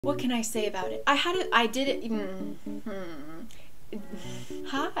What can I say about it? I did it.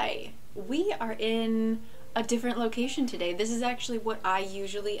 Hi, we are in a different location today. This is actually what I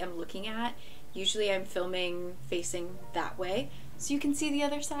usually am looking at. Usually I'm filming facing that way, so you can see the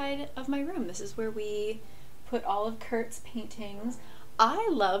other side of my room. This is where we put all of Kurt's paintings. I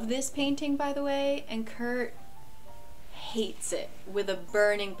love this painting, by the way, and Kurt hates it with a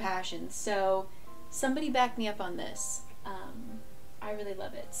burning passion. So somebody back me up on this. I really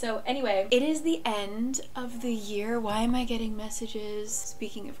love it. So anyway, it is the end of the year. Why am I getting messages?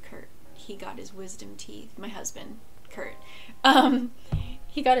 Speaking of Kurt, he got his wisdom teeth. My husband, Kurt.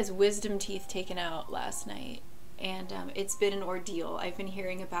 He got his wisdom teeth taken out last night, and it's been an ordeal. I've been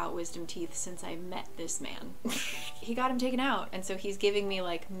hearing about wisdom teeth since I met this man. He got him taken out, and so he's giving me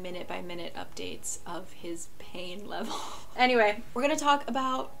like minute by minute updates of his pain level. Anyway, we're gonna talk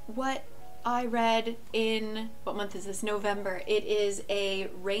about what I read in, what month is this? November. It is a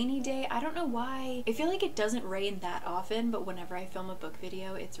rainy day. I don't know why. I feel like it doesn't rain that often, but whenever I film a book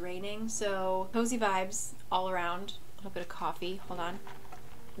video, it's raining. So cozy vibes all around. A little bit of coffee. Hold on.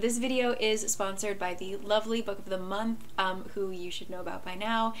 This video is sponsored by the lovely Book of the Month, who you should know about by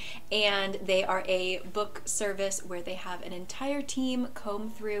now, and they are a book service where they have an entire team comb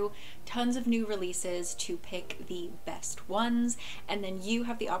through tons of new releases to pick the best ones, and then you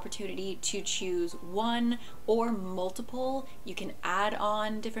have the opportunity to choose one or multiple. You can add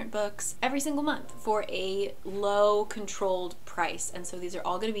on different books every single month for a low controlled price, and so these are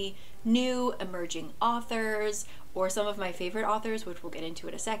all going to be new emerging authors, or some of my favorite authors, which we'll get into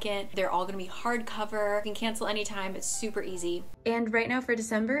in a second. They're all gonna be hardcover. You can cancel anytime, it's super easy. And right now for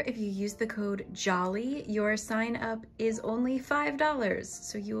December, if you use the code JOLLY, your sign up is only $5.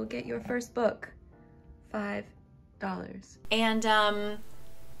 So you will get your first book, $5. And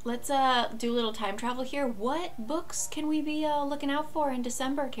let's do a little time travel here. What books can we be looking out for in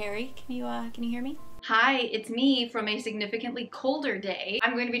December, Carrie? Can you hear me? Hi, it's me from a significantly colder day.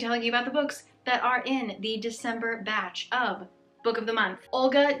 I'm going to be telling you about the books that are in the December batch of Book of the Month.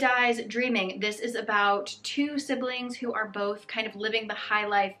 Olga Dies Dreaming. This is about two siblings who are both kind of living the high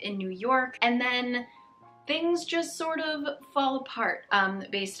life in New York, and then things just sort of fall apart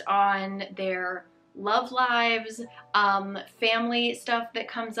based on their love lives, family stuff that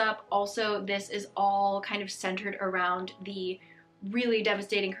comes up. Also, this is all kind of centered around the really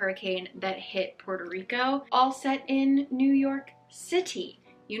devastating hurricane that hit Puerto Rico, all set in New York City.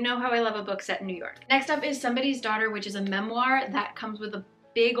 You know how I love a book set in New York. Next up is Somebody's Daughter, which is a memoir that comes with a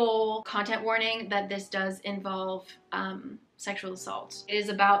big ol' content warning that this does involve sexual assault. It is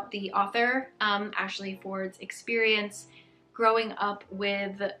about the author, Ashley Ford's experience growing up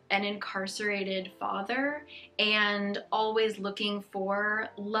with an incarcerated father and always looking for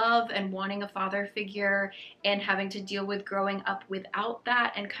love and wanting a father figure and having to deal with growing up without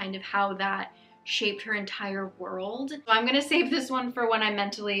that and kind of how that shaped her entire world. So I'm gonna save this one for when I'm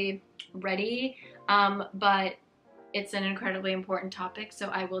mentally ready, but it's an incredibly important topic, so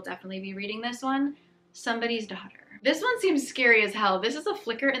I will definitely be reading this one. Somebody's Daughter. This one seems scary as hell. This is A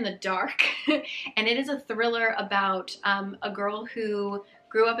Flicker in the Dark, and it is a thriller about a girl who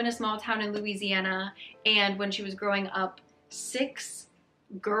grew up in a small town in Louisiana, and when she was growing up, 6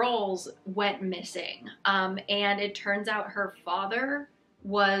 girls went missing, and it turns out her father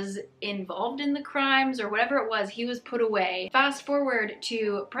was involved in the crimes or whatever it was. He was put away. Fast forward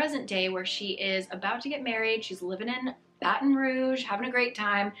to present day where she is about to get married. She's living in Baton Rouge, having a great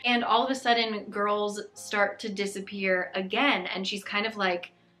time, and all of a sudden girls start to disappear again, and she's kind of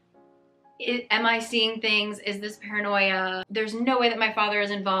like, am I seeing things? Is this paranoia? There's no way that my father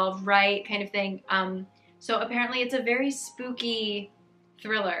is involved, right? Kind of thing. So apparently it's a very spooky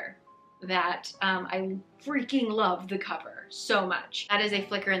thriller that I freaking love the cover so much. That is A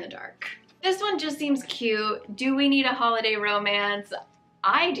Flicker in the Dark. This one just seems cute. Do we need a holiday romance?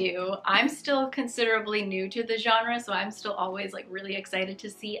 I do. I'm still considerably new to the genre, so I'm still always like really excited to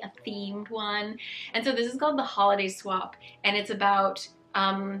see a themed one. And so this is called The Holiday Swap, and it's about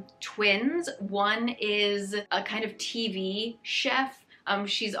twins. One is a kind of TV chef.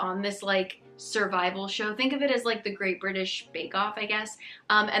 She's on this like survival show. Think of it as like the Great British Bake Off, I guess.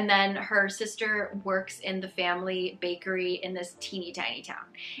 And then her sister works in the family bakery in this teeny tiny town.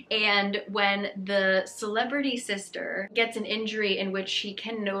 And when the celebrity sister gets an injury in which she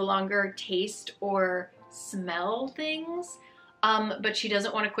can no longer taste or smell things, but she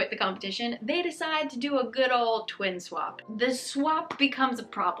doesn't want to quit the competition, they decide to do a good old twin swap. The swap becomes a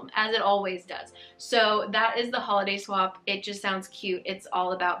problem, as it always does. So that is The Holiday Swap. It just sounds cute. It's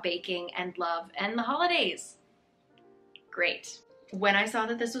all about baking and love and the holidays. Great. When I saw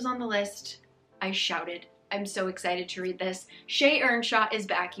that this was on the list, I shouted I'm so excited to read this. Shay Earnshaw is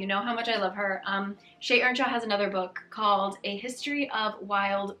back. You know how much I love her. Shay Earnshaw has another book called A History of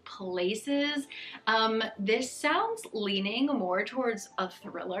Wild Places. This sounds leaning more towards a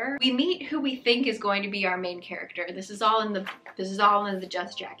thriller. We meet who we think is going to be our main character. This is all in the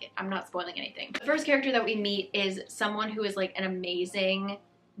Just Jacket. I'm not spoiling anything. The first character that we meet is someone who is like an amazing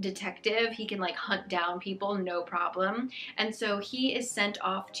detective. He can like hunt down people, no problem. And so he is sent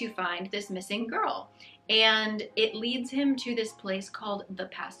off to find this missing girl. And it leads him to this place called the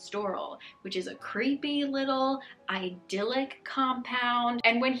Pastoral, which is a creepy little idyllic compound.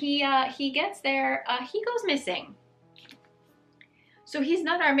 And when he gets there, he goes missing. So he's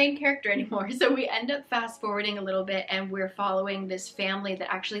not our main character anymore. So we end up fast forwarding a little bit and we're following this family that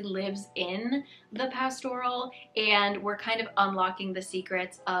actually lives in the Pastoral, and we're kind of unlocking the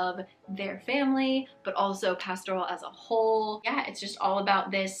secrets of their family, but also Pastoral as a whole. Yeah, it's just all about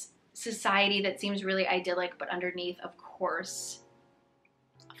this society that seems really idyllic, but underneath, of course,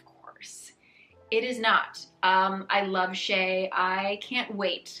 it is not. I love Shay. I can't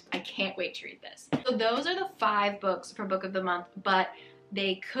wait. I can't wait to read this. So those are the 5 books for Book of the Month, but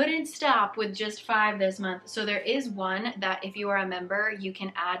they couldn't stop with just 5 this month. So there is one that if you are a member, you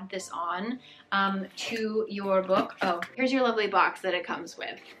can add this on to your book. Oh, here's your lovely box that it comes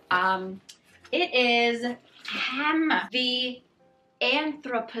with. It is the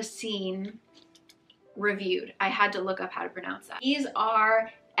Anthropocene Reviewed. I had to look up how to pronounce that. These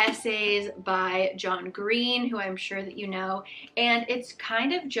are essays by John Green, who I'm sure that you know, and it's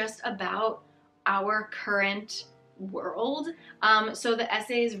kind of just about our current world. So the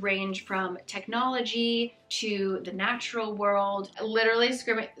essays range from technology to the natural world. Literally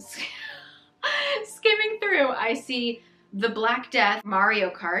skimming through, I see The Black Death,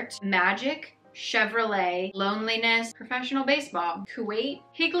 Mario Kart, Magic, Chevrolet, Loneliness, Professional Baseball, Kuwait,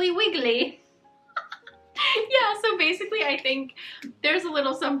 Higgly Wiggly. Yeah, so basically I think there's a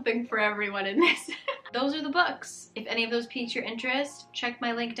little something for everyone in this. Those are the books. If any of those pique your interest, check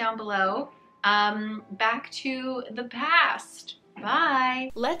my link down below. Back to the past.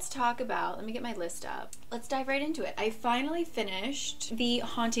 Bye. Let's talk about, let me get my list up. Let's dive right into it. I finally finished The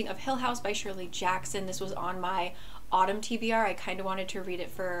Haunting of Hill House by Shirley Jackson. This was on my autumn TBR. I kind of wanted to read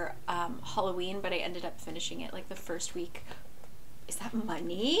it for Halloween, but I ended up finishing it like the first week. Is that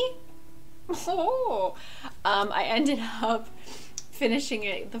money? Oh. I ended up finishing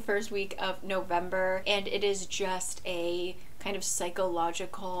it the first week of November, and it is just a kind of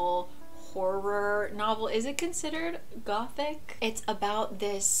psychological horror novel. Is it considered gothic? It's about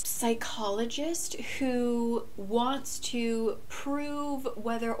this psychologist who wants to prove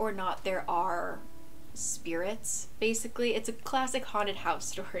whether or not there are spirits, basically. It's a classic haunted house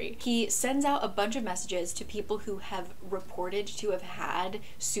story. He sends out a bunch of messages to people who have reported to have had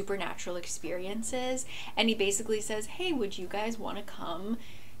supernatural experiences, and he basically says, hey, would you guys want to come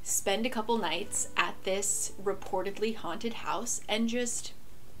spend a couple nights at this reportedly haunted house and just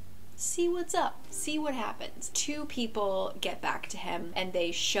see what's up, see what happens. 2 people get back to him and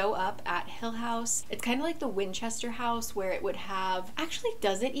they show up at Hill House. It's kind of like the Winchester house where it would have, actually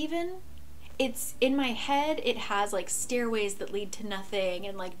does it even? It's in my head, it has like stairways that lead to nothing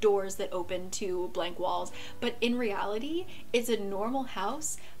and like doors that open to blank walls. But in reality, it's a normal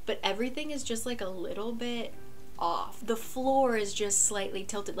house, but everything is just like a little bit off. The floor is just slightly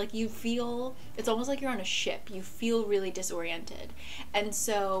tilted. Like you feel, it's almost like you're on a ship. You feel really disoriented. And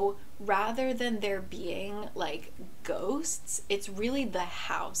so rather than there being like ghosts, it's really the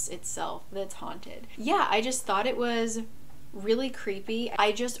house itself that's haunted. Yeah, I just thought it was really creepy.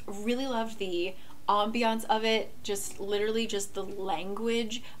 I just really loved the ambiance of it, just literally just the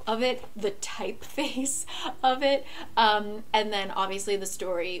language of it, the typeface of it, and then obviously the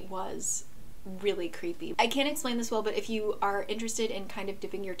story was really creepy. I can't explain this well, but if you are interested in kind of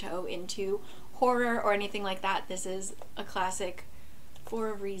dipping your toe into horror or anything like that, this is a classic for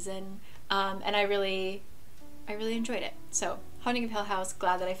a reason, and I really enjoyed it. So Haunting of Hill House,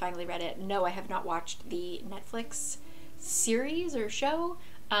 glad that I finally read it. No, I have not watched the Netflix series or show,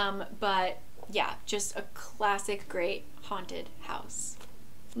 but yeah, just a classic great haunted house.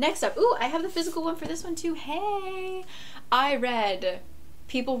 Next up, ooh, I have the physical one for this one too. Hey, I read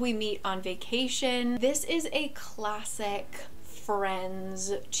People We Meet on Vacation. This is a classic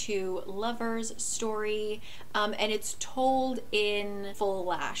friends to lovers story, and it's told in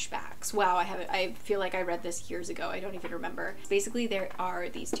flashbacks. Wow, I feel like I read this years ago. I don't even remember. Basically, there are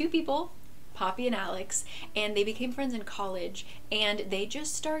these 2 people, Poppy and Alex, and they became friends in college, and they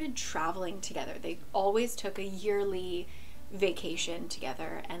just started traveling together. They always took a yearly vacation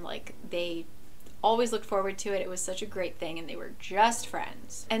together, and like they always looked forward to it. It was such a great thing, and they were just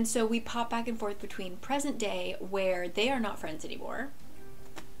friends. And so we pop back and forth between present day, where they are not friends anymore,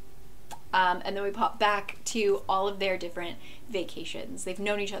 and then we pop back to all of their different vacations. They've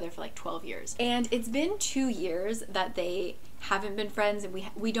known each other for like 12 years. And it's been 2 years that they haven't been friends, and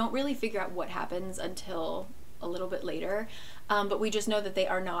we don't really figure out what happens until a little bit later. But we just know that they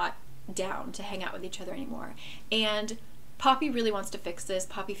are not down to hang out with each other anymore. And Poppy really wants to fix this.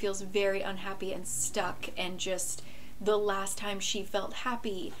 Poppy feels very unhappy and stuck, and just the last time she felt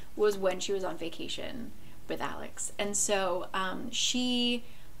happy was when she was on vacation with Alex. And so she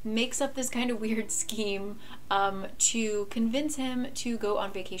makes up this kind of weird scheme to convince him to go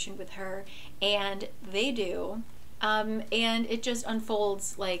on vacation with her, and they do. And it just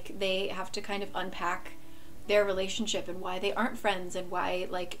unfolds like they have to kind of unpack their relationship and why they aren't friends and why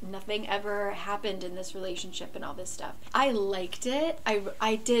like nothing ever happened in this relationship and all this stuff. I liked it.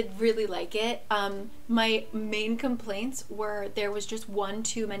 I did really like it. My main complaints were there was just one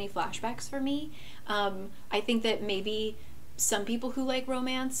too many flashbacks for me. I think that maybe some people who like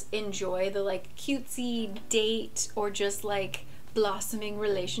romance enjoy the like cutesy date or just like blossoming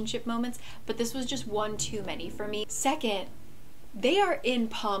relationship moments, but this was just one too many for me. Second, they are in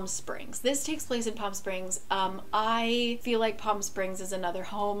Palm Springs. This takes place in Palm Springs. I feel like Palm Springs is another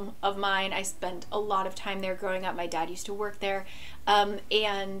home of mine. I spent a lot of time there growing up. My dad used to work there.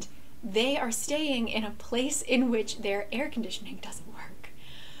 And they are staying in a place in which their air conditioning doesn't work.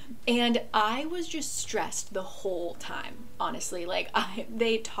 And I was just stressed the whole time, honestly. Like,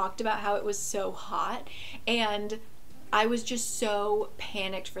 they talked about how it was so hot, and I was just so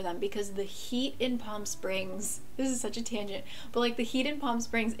panicked for them because the heat in Palm Springs, this is such a tangent, but like the heat in Palm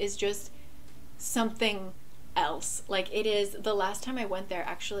Springs is just something else. Like, it is, the last time I went there,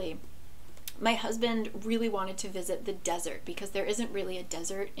 actually, my husband really wanted to visit the desert because there isn't really a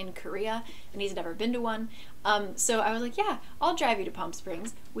desert in Korea, and he's never been to one. So I was like, yeah, I'll drive you to Palm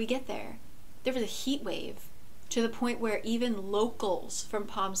Springs. We get there. There was a heat wave to the point where even locals from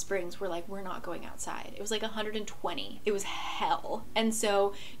Palm Springs were like, we're not going outside. It was like 120. It was hell. And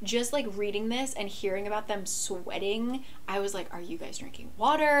so just like reading this and hearing about them sweating, I was like, are you guys drinking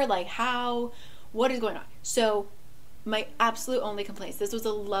water? Like, how? What is going on? So my absolute only complaints, this was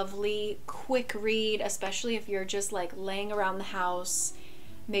a lovely, quick read, especially if you're just like laying around the house.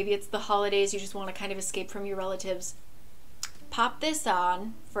 Maybe it's the holidays, you just want to kind of escape from your relatives. Pop this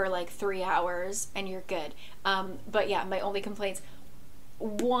on for like 3 hours and you're good. But yeah, my only complaints,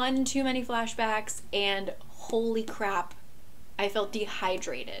 one too many flashbacks, and holy crap, I felt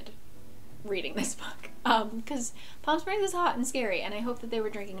dehydrated reading this book. Because Palm Springs is hot and scary, and I hope that they were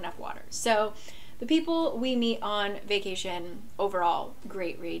drinking enough water. So the people we meet on vacation, overall,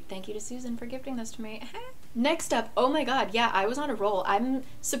 great read. Thank you to Susan for gifting this to me. Next up, oh my god, yeah, I was on a roll. I'm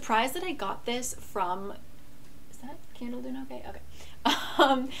surprised that I got this from, is that candle doing okay? Okay.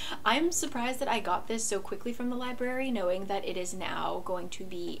 I'm surprised that I got this so quickly from the library, knowing that it is now going to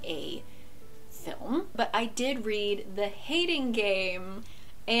be a film. But I did read The Hating Game,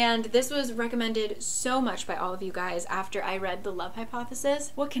 and this was recommended so much by all of you guys after I read The Love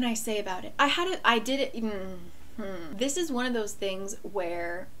Hypothesis. What can I say about it? I did it. This is one of those things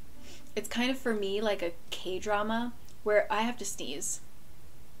where it's kind of for me like a K-drama where I have to sneeze.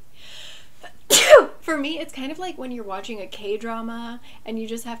 For me, it's kind of like when you're watching a K-drama and you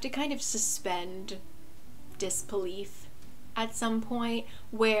just have to kind of suspend disbelief at some point,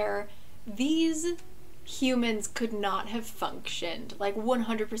 where these humans could not have functioned, like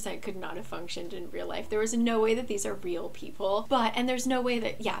 100% could not have functioned in real life. There was no way that these are real people, and there's no way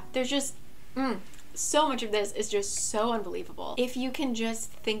that, yeah, there's just, so much of this is just so unbelievable. If you can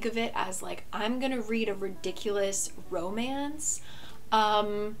just think of it as like, I'm gonna read a ridiculous romance,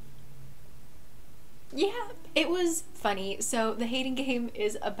 yeah, it was funny. So The Hating Game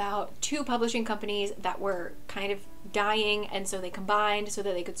is about two publishing companies that were kind of dying, and so they combined so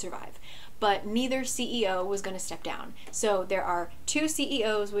that they could survive. But neither CEO was going to step down. So there are two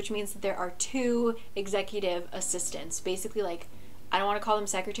CEOs, which means that there are two executive assistants. Basically, like, I don't want to call them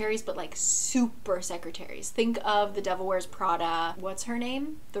secretaries, but like super secretaries. Think of The Devil Wears Prada. What's her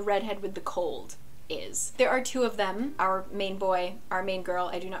name? The redhead with the cold. There are two of them, our main boy, our main girl,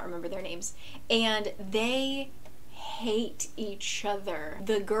 I do not remember their names, and they hate each other.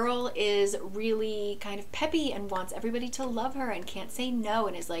 The girl is really kind of peppy and wants everybody to love her and can't say no,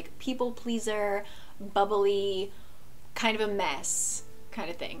 and is like people pleaser, bubbly, kind of a mess kind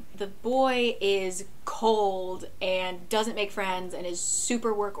of thing. The boy is cold and doesn't make friends and is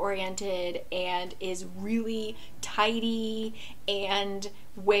super work oriented and is really tidy and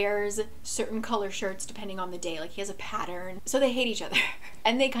wears certain color shirts depending on the day. Like, he has a pattern. So they hate each other.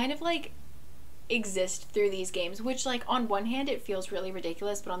 And they kind of like exist through these games, which, like, on one hand it feels really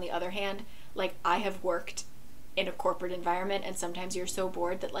ridiculous, but on the other hand, like, I have worked in a corporate environment and sometimes you're so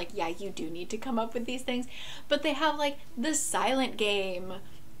bored that, like, yeah, you do need to come up with these things. But they have, like, the silent game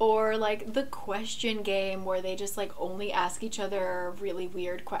or, like, the question game where they just, like, only ask each other really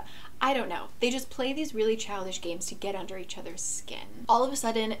weird I don't know. They just play these really childish games to get under each other's skin. All of a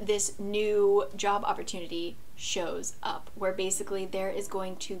sudden, this new job opportunity shows up where basically there is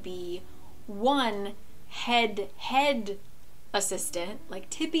going to be one head assistant, like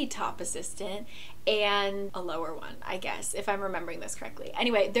tippy top assistant, and a lower one, I guess, if I'm remembering this correctly.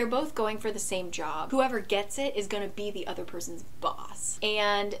 Anyway, they're both going for the same job. Whoever gets it is going to be the other person's boss.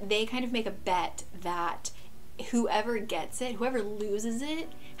 And they kind of make a bet that whoever gets it, whoever loses it,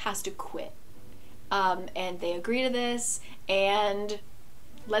 has to quit. And they agree to this and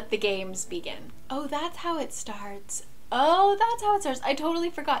let the games begin. Oh, that's how it starts. Oh, that's how it starts. I totally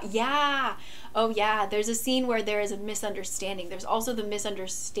forgot. Yeah. Oh, yeah. There's a scene where there is a misunderstanding. There's also the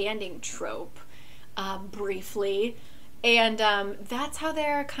misunderstanding trope, briefly. And that's how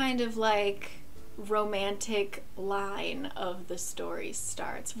their kind of, like, romantic line of the story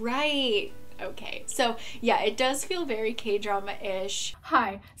starts. Right. Okay. So, yeah, it does feel very K-drama-ish.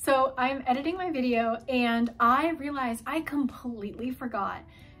 Hi. So I'm editing my video and I realized I completely forgot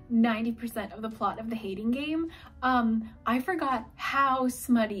 90% of the plot of the Hating Game. I forgot how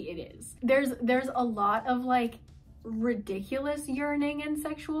smutty it is. There's a lot of, like, ridiculous yearning and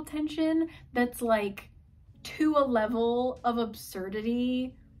sexual tension that's, like, to a level of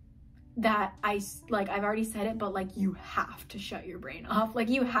absurdity that I've already said it, but, like, you have to shut your brain off. Like,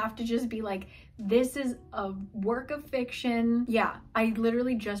 you have to just be like, this is a work of fiction. Yeah, I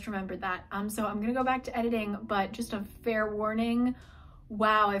literally just remembered that. So I'm gonna go back to editing, but just a fair warning.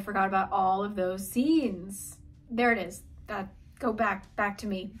 Wow, I forgot about all of those scenes. There it is. Go back to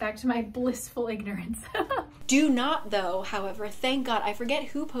me, back to my blissful ignorance. Do not, though, however, thank God, I forget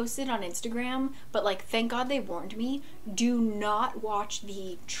who posted on Instagram, but, like, thank God they warned me, do not watch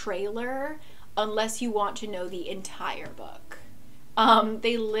the trailer unless you want to know the entire book.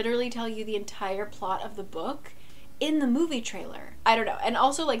 They literally tell you the entire plot of the book in the movie trailer. I don't know. And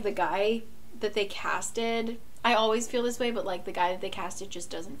also, like, the guy that they casted, I always feel this way, but, like, the guy that they casted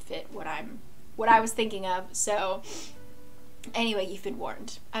just doesn't fit what I was thinking of. So anyway, you've been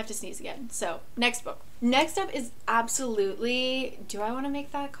warned. I have to sneeze again. So next book. Next up is absolutely, do I want to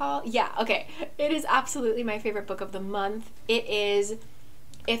make that call? Yeah, okay. It is absolutely my favorite book of the month. It is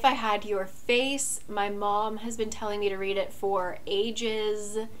If I Had Your Face. My mom has been telling me to read it for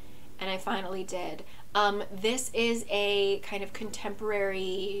ages, and I finally did. This is a kind of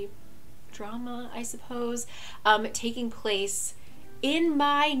contemporary drama, I suppose, taking place in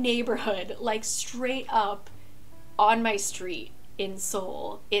my neighborhood, like straight up on my street in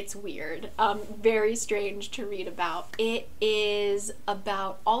Seoul. It's weird, very strange to read about. It is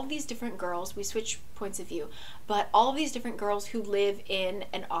about all of these different girls, we switch points of view, but all of these different girls who live in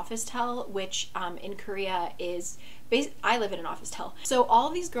an office-tel, which in Korea is I live in an office-tel. So all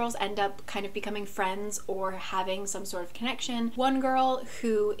of these girls end up kind of becoming friends or having some sort of connection. One girl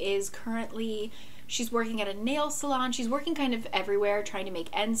who is currently, she's working at a nail salon. She's working kind of everywhere trying to make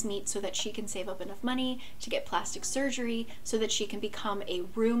ends meet so that she can save up enough money to get plastic surgery so that she can become a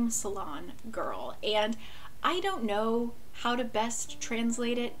room salon girl. And I don't know how to best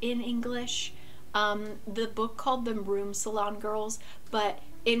translate it in English. The book called them Room Salon Girls, but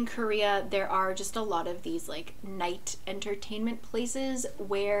in Korea there are just a lot of these, like, night entertainment places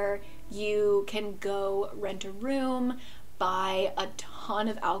where you can go rent a room, buy a ton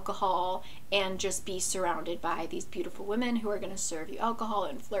of alcohol, and just be surrounded by these beautiful women who are going to serve you alcohol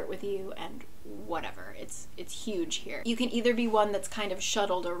and flirt with you and whatever. It's huge here. You can either be one that's kind of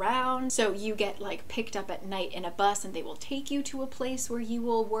shuttled around, so you get, like, picked up at night in a bus and they will take you to a place where you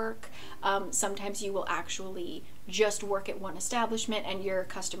will work. Sometimes you will actually just work at one establishment and your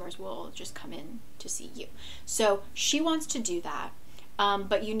customers will just come in to see you. So she wants to do that.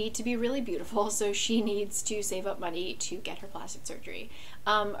 But you need to be really beautiful, so she needs to save up money to get her plastic surgery.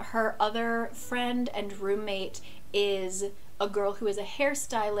 Her other friend and roommate is a girl who is a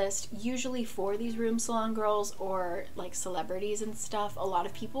hairstylist, usually for these room salon girls or, like, celebrities and stuff. A lot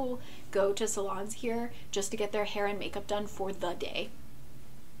of people go to salons here just to get their hair and makeup done for the day.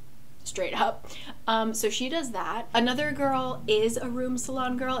 Straight up. So she does that. Another girl is a room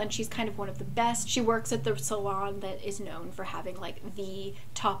salon girl, and she's kind of one of the best. She works at the salon that is known for having, like, the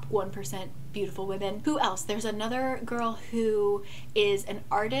top 1% beautiful women. Who else? There's another girl who is an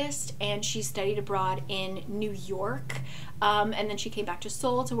artist, and she studied abroad in New York, and then she came back to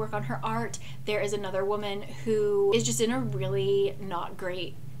Seoul to work on her art. There is another woman who is just in a really not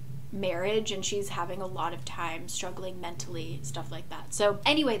great marriage, and she's having a lot of time struggling mentally, stuff like that. So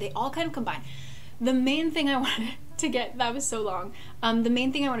anyway, they all kind of combine. The main thing I wanted to get, that was so long, the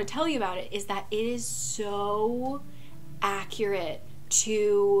main thing I want to tell you about it is that it is so accurate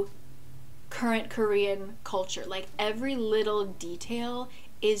to current Korean culture. Like, every little detail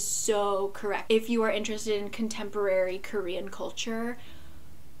is so correct. If you are interested in contemporary Korean culture,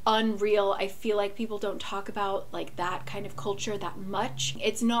 unreal. I feel like people don't talk about like that kind of culture that much.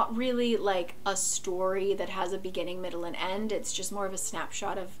 It's not really like a story that has a beginning, middle, and end. It's just more of a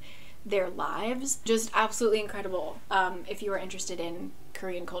snapshot of their lives. Just absolutely incredible. If you are interested in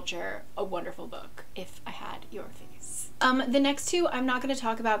Korean culture, a wonderful book, if I had your face. The next two I'm not going to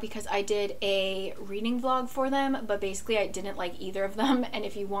talk about because I did a reading vlog for them, but basically I didn't like either of them, and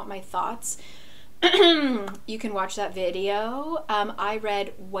if you want my thoughts, you can watch that video. I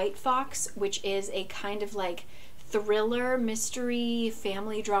read White Fox, which is a kind of like thriller, mystery,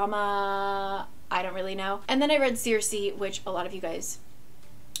 family drama, I don't really know. And then I read Circe, which a lot of you guys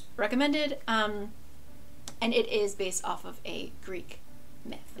recommended, and it is based off of a Greek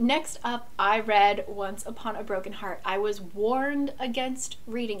myth. Next up, I read Once Upon a Broken Heart. I was warned against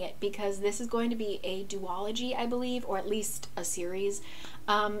reading it because this is going to be a duology, I believe, or at least a series,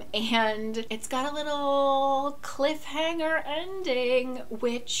 and it's got a little cliffhanger ending,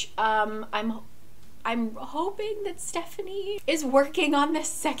 which I'm hoping that Stephanie is working on this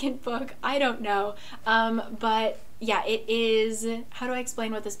second book. I don't know, but yeah, it is. How do I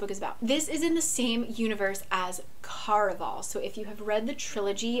explain what this book is about? This is in the same universe as Caraval. So if you have read the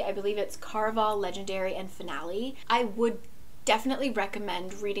trilogy, I believe it's Caraval, Legendary, and Finale, I would definitely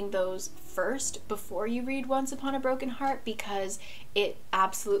recommend reading those first before you read Once Upon a Broken Heart, because it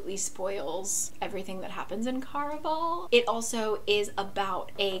absolutely spoils everything that happens in Caraval. It also is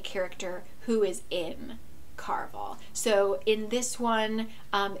about a character who is in Caraval. So in this one,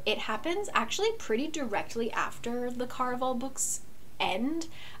 it happens actually pretty directly after the Caraval books end,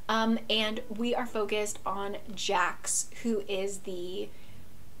 and we are focused on Jax, who is the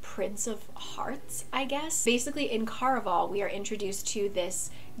Prince of Hearts, I guess. Basically, in Caraval, we are introduced to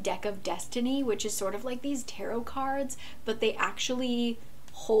this deck of destiny, which is sort of like these tarot cards, but they actually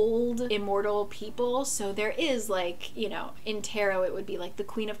hold immortal people. So there is, like, you know, in tarot it would be like the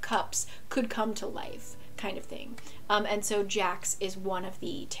Queen of Cups could come to life kind of thing. And so Jax is one of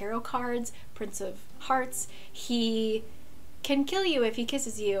the tarot cards, Prince of Hearts. He can kill you if he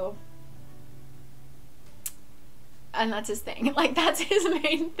kisses you, and that's his thing. Like, that's his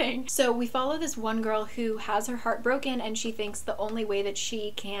main thing. So we follow this one girl who has her heart broken, and she thinks the only way that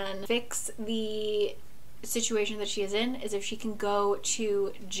she can fix the situation that she is in is if she can go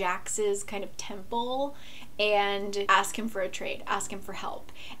to Jax's kind of temple and ask him for a trade, ask him for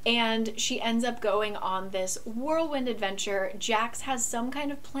help. And she ends up going on this whirlwind adventure. Jax has some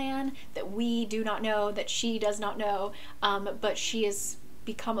kind of plan that we do not know, that she does not know, but she has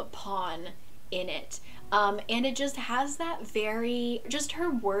become a pawn in it. And it just has that very, just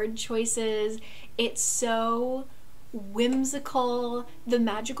her word choices, it's so whimsical, the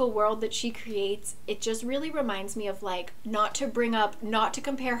magical world that she creates. It just really reminds me of, like, not to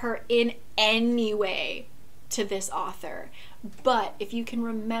compare her in any way to this author, but if you can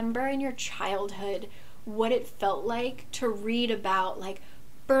remember in your childhood what it felt like to read about, like,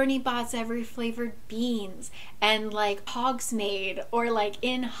 Bernie Bott's Every Flavored Beans and like Hogsmeade, or like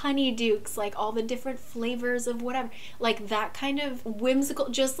in Honeydukes, like all the different flavors of whatever, like that kind of whimsical,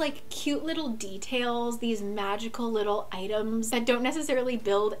 just like cute little details, these magical little items that don't necessarily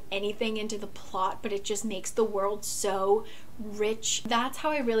build anything into the plot, but it just makes the world so rich. That's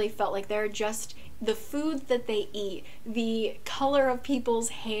how I really felt. Like, they're just the food that they eat, the color of people's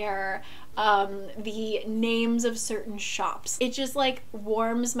hair, the names of certain shops. It just like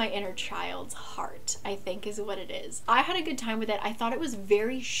warms my inner child's heart, I think is what it is. I had a good time with it. I thought it was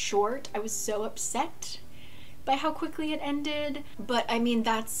very short. I was so upset by how quickly it ended, but I mean,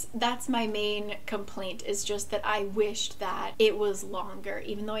 that's my main complaint, is just that I wished that it was longer.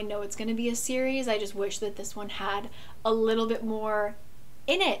 Even though I know it's going to be a series, I just wish that this one had a little bit more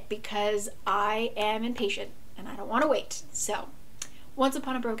in it, because I am impatient and I don't want to wait. So Once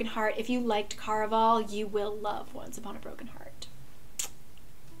Upon a Broken Heart, if you liked Caraval, you will love Once Upon a Broken Heart.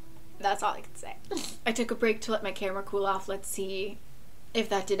 That's all I can say. I took a break to let my camera cool off. Let's see if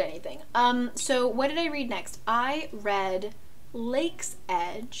that did anything. So what did I read next? I read Lake's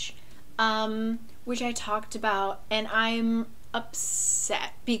Edge, which I talked about, and I'm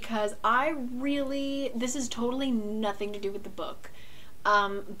upset because this is totally nothing to do with the book,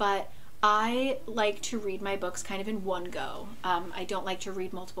 but I like to read my books kind of in one go. I don't like to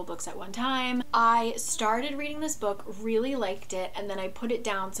read multiple books at one time. I started reading this book, really liked it, and then I put it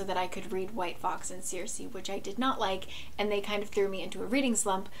down so that I could read White Fox and Circe, which I did not like, and they kind of threw me into a reading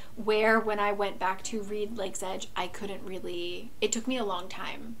slump where when I went back to read Lake's Edge, I couldn't really, it took me a long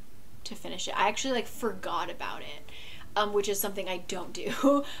time to finish it. I actually like forgot about it, which is something I don't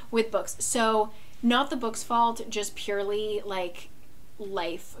do with books. So not the book's fault, just purely like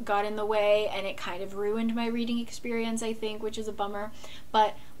life got in the way and it kind of ruined my reading experience, I think, which is a bummer.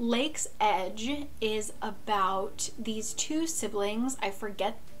 But Lake's Edge is about these two siblings. I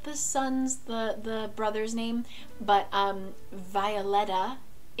forget the brother's name, but Violetta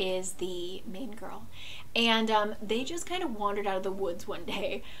is the main girl. And they just kind of wandered out of the woods one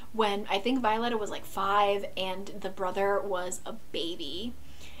day when I think Violetta was like 5 and the brother was a baby.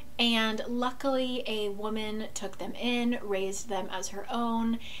 And luckily a woman took them in, raised them as her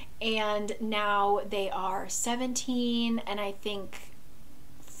own, and now they are 17 and I think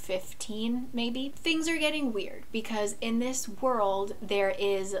 15 maybe. Things are getting weird because in this world there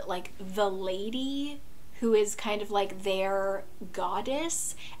is like the lady who is kind of like their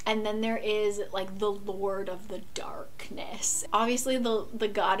goddess, and then there is like the Lord of the Darkness. Obviously the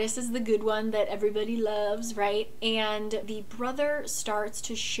goddess is the good one that everybody loves, right? And the brother starts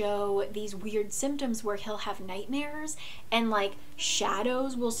to show these weird symptoms where he'll have nightmares and like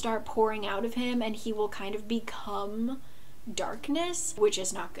shadows will start pouring out of him and he will kind of become darkness, which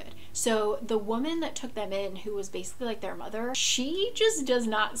is not good. So the woman that took them in, who was basically like their mother, she just does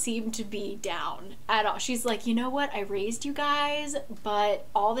not seem to be down at all. She's like, you know what, I raised you guys, but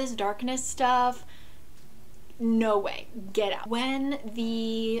all this darkness stuff, no way, get out. When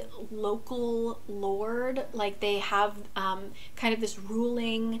the local lord, like they have kind of this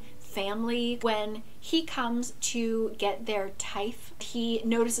ruling family, when he comes to get their tithe, he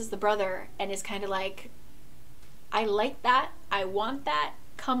notices the brother and is kind of like, I like that, I want that,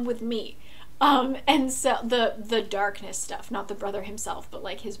 come with me. And so the darkness stuff, not the brother himself, but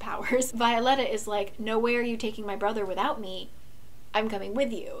like his powers. Violetta is like, no way are you taking my brother without me, I'm coming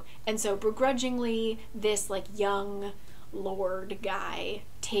with you. And so begrudgingly, this like young lord guy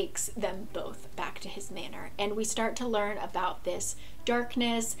takes them both back to his manor. And we start to learn about this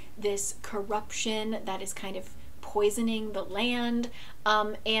darkness, this corruption that is kind of poisoning the land,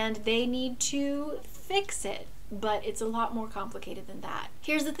 and they need to fix it. But it's a lot more complicated than that.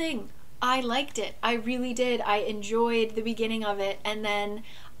 Here's the thing, I liked it. I really did. I enjoyed the beginning of it, and then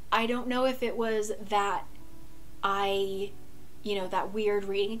I don't know if it was that that weird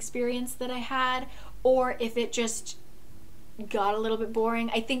reading experience that I had, or if it just got a little bit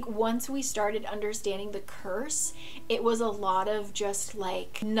boring. I think once we started understanding the curse, it was a lot of just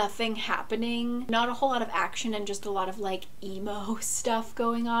like nothing happening, not a whole lot of action, and just a lot of like emo stuff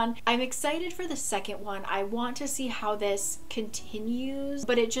going on. I'm excited for the second one. I want to see how this continues,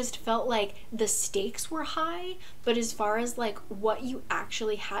 but it just felt like the stakes were high, but as far as like what you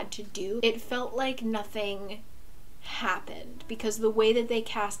actually had to do, it felt like nothing happened, because the way that they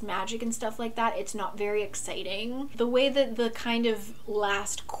cast magic and stuff like that, it's not very exciting. The way that the kind of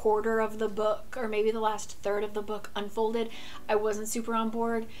last quarter of the book, or maybe the last third of the book unfolded, I wasn't super on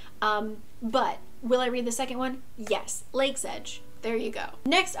board. But will I read the second one? Yes. Lake's Edge. There you go.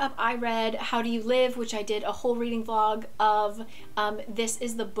 Next up, I read How Do You Live, which I did a whole reading vlog of. This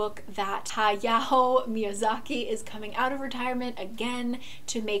is the book that Hayao Miyazaki is coming out of retirement again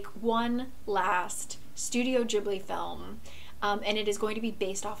to make one last Studio Ghibli film, and it is going to be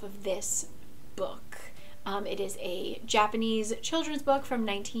based off of this book. It is a Japanese children's book from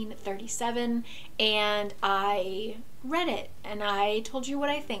 1937, and I read it and I told you what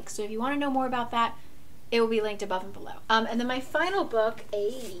I think, so if you want to know more about that, it will be linked above and below. And then my final book,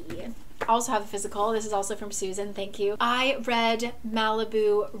 I also have a physical. This is also from Susan, thank you. I read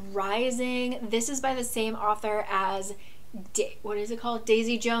Malibu Rising. This is by the same author as what is it called?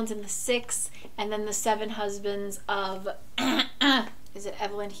 Daisy Jones and the Six, and then the Seven Husbands of is it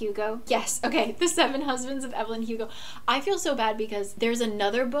Evelyn Hugo? Yes, okay, the Seven Husbands of Evelyn Hugo. I feel so bad because there's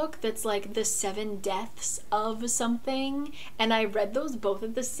another book that's like the Seven Deaths of something, and I read those both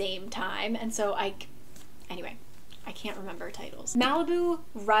at the same time, and so anyway, I can't remember titles. Malibu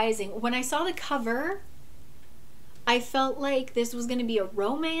Rising, when I saw the cover, I felt like this was gonna be a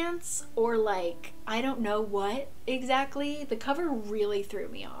romance or like, I don't know what exactly. The cover really threw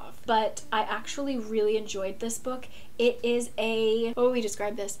me off, but I actually really enjoyed this book. It is a, what would we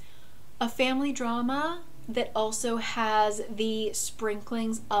describe this? A family drama that also has the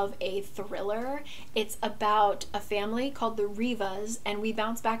sprinklings of a thriller. It's about a family called the Rivas, and we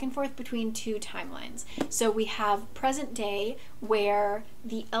bounce back and forth between two timelines. So we have present day, where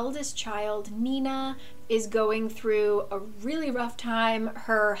the eldest child, Nina, is going through a really rough time.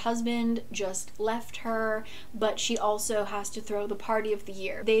 Her husband just left her, but she also has to throw the party of the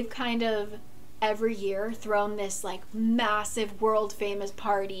year. They've kind of every year thrown this like massive world famous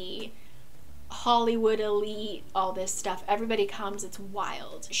party, Hollywood elite, all this stuff. Everybody comes, it's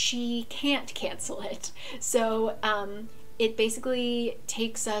wild. She can't cancel it. So it basically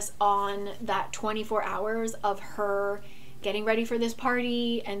takes us on that 24 hours of her getting ready for this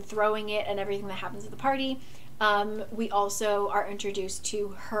party and throwing it and everything that happens at the party. We also are introduced to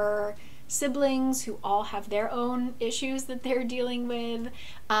her siblings, who all have their own issues that they're dealing with.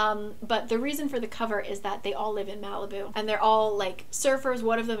 But the reason for the cover is that they all live in Malibu, and they're all like surfers.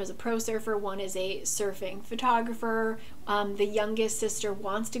 One of them is a pro surfer, one is a surfing photographer. The youngest sister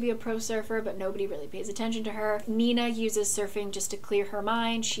wants to be a pro surfer, but nobody really pays attention to her. Nina uses surfing just to clear her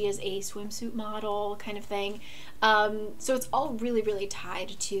mind. She is a swimsuit model kind of thing. So it's all really, really tied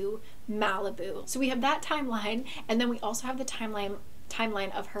to Malibu. So we have that timeline, and then we also have the timeline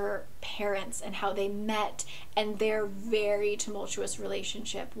of her parents and how they met and their very tumultuous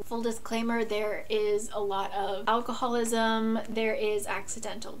relationship. Full disclaimer, there is a lot of alcoholism, there is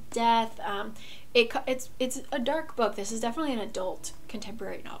accidental death. It's a dark book. This is definitely an adult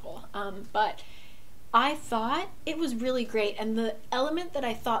contemporary novel, but I thought it was really great, and the element that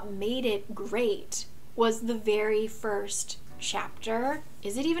I thought made it great was the very first chapter.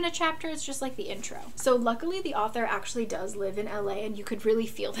 Is it even a chapter? It's just like the intro. So luckily the author actually does live in LA, and you could really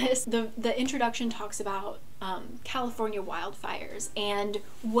feel this. The introduction talks about California wildfires and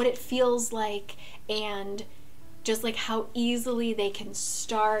what it feels like, and just like how easily they can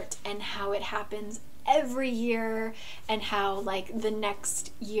start, and how it happens every year, and how like the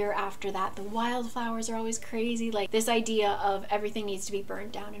next year after that the wildflowers are always crazy. Like this idea of everything needs to be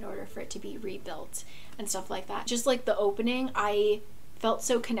burned down in order for it to be rebuilt and stuff like that. Just like the opening, I felt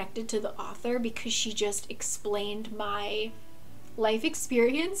so connected to the author because she just explained my life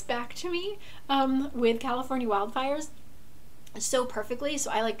experience back to me with California wildfires so perfectly. So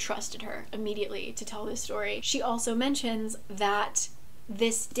I like trusted her immediately to tell this story. She also mentions that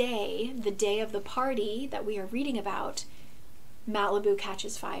this day, the day of the party that we are reading about, Malibu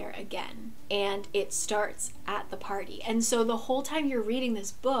catches fire again, and it starts at the party. And so the whole time you're reading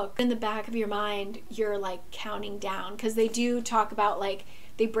this book, in the back of your mind, you're like counting down, because they do talk about, like,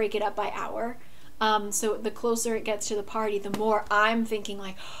 they break it up by hour. So the closer it gets to the party, the more I'm thinking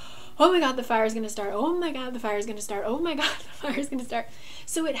like, oh my god, the fire's gonna start. Oh my god, the fire's gonna start. Oh my god, the fire's gonna start.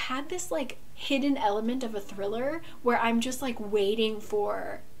 So it had this like hidden element of a thriller where I'm just like waiting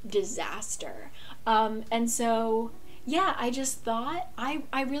for disaster. And so yeah, I just thought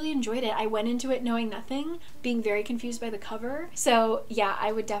I really enjoyed it. I went into it knowing nothing, being very confused by the cover. So yeah,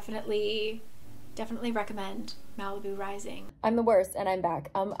 I would definitely recommend Malibu Rising. I'm the worst, and I'm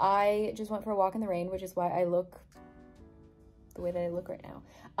back. I just went for a walk in the rain, which is why I look the way that I look right now.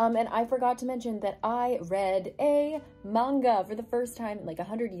 And I forgot to mention that I read a manga for the first time in like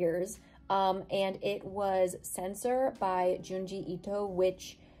 100 years. And it was Censor by Junji Ito,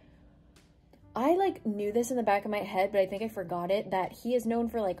 which I like knew this in the back of my head, but I think I forgot it, that he is known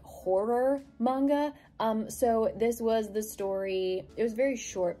for like horror manga. So this was the story. It was very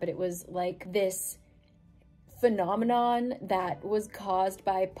short, but it was like this phenomenon that was caused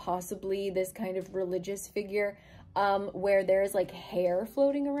by possibly this kind of religious figure, where there's like hair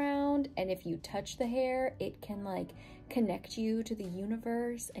floating around, and if you touch the hair, it can like connect you to the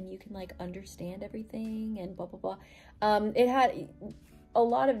universe, and you can like understand everything and blah blah blah. It had a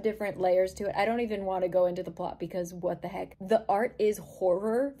lot of different layers to it. I don't even want to go into the plot because what the heck. The art is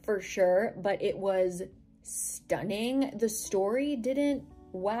horror for sure, but it was stunning. The story didn't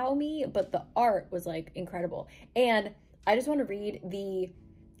wow me, but the art was like incredible. And I just want to read the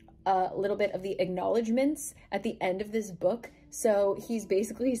little bit of the acknowledgements at the end of this book. So he's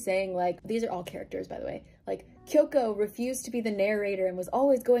basically saying, like, these are all characters, by the way, like, Kyoko refused to be the narrator and was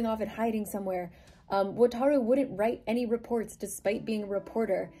always going off and hiding somewhere. Wataru wouldn't write any reports despite being a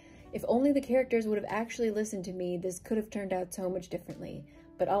reporter. If only the characters would have actually listened to me, this could have turned out so much differently.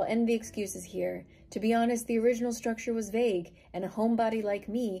 But I'll end the excuses here. To be honest, the original structure was vague, and a homebody like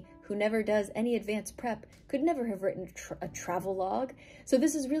me, who never does any advanced prep, could never have written a travel log. So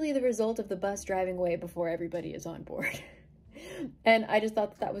this is really the result of the bus driving away before everybody is on board. And I just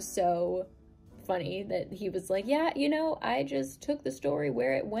thought that was so funny that he was like, yeah, you know, I just took the story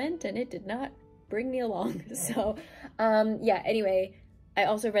where it went and it did not bring me along. So yeah, anyway, I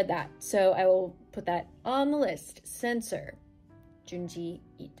also read that, so I will put that on the list. Censor. Junji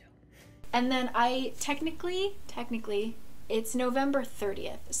Ito. And then I technically, it's November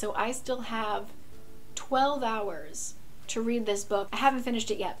 30th, so I still have 12 hours to read this book. I haven't finished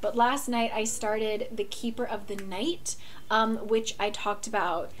it yet, but last night I started The Keeper of the Night, which I talked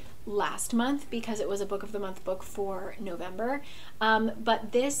about last month because it was a book of the month book for November.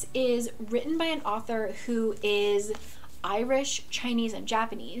 But this is written by an author who is Irish, Chinese, and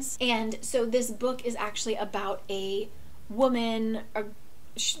Japanese. And so this book is actually about a woman,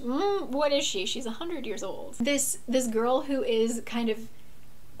 what is she? She's 100 years old. This girl who is kind of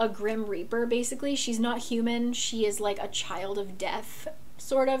a grim reaper, basically. She's not human. She is like a child of death,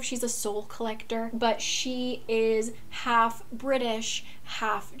 sort of. She's a soul collector, but she is half British,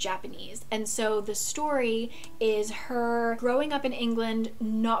 half Japanese. And so the story is her growing up in England,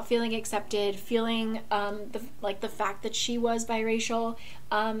 not feeling accepted, feeling the fact that she was biracial.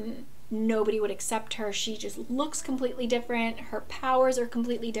 Nobody would accept her. She just looks completely different. Her powers are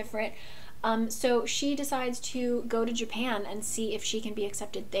completely different. So she decides to go to Japan and see if she can be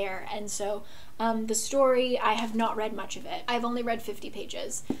accepted there. And so the story, I have not read much of it. I've only read 50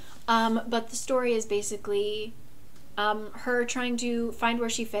 pages. But the story is basically her trying to find where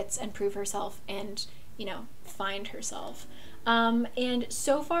she fits and prove herself and, you know, find herself. And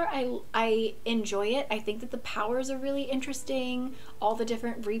so far I enjoy it. I think that the powers are really interesting. All the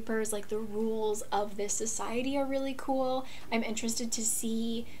different reapers, like the rules of this society, are really cool. I'm interested to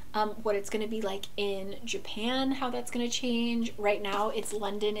see what it's going to be like in Japan, how that's going to change. Right now it's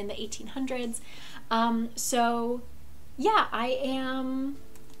London in the 1800s. So yeah, I am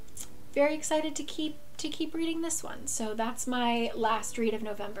very excited to keep reading this one. So that's my last read of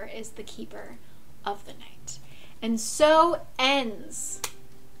November, is The Keeper of the Night. And so ends.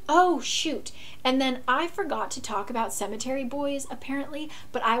 Oh, shoot. And then I forgot to talk about Cemetery Boys, apparently,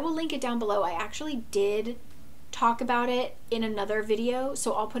 but I will link it down below. I actually did talk about it in another video,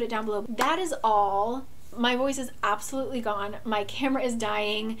 so I'll put it down below. That is all. My voice is absolutely gone. My camera is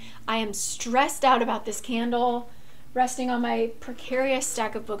dying. I am stressed out about this candle resting on my precarious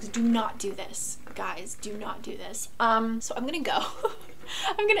stack of books. Do not do this, guys. Do not do this. So I'm gonna go.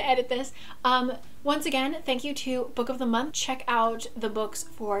 I'm gonna edit this. Once again, thank you to Book of the Month. Check out the books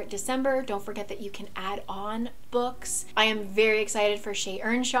for December. Don't forget that you can add on books. I am very excited for Shay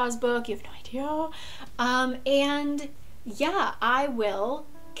Earnshaw's book. You have no idea. And yeah, I will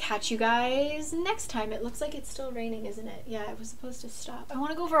catch you guys next time. It looks like it's still raining, isn't it? Yeah, it was supposed to stop. I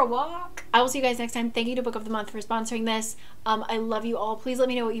want to go for a walk. I will see you guys next time. Thank you to Book of the Month for sponsoring this. I love you all. Please let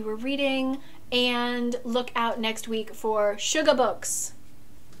me know what you were reading, and look out next week for Sugar Books.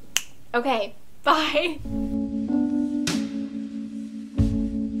 Okay, bye.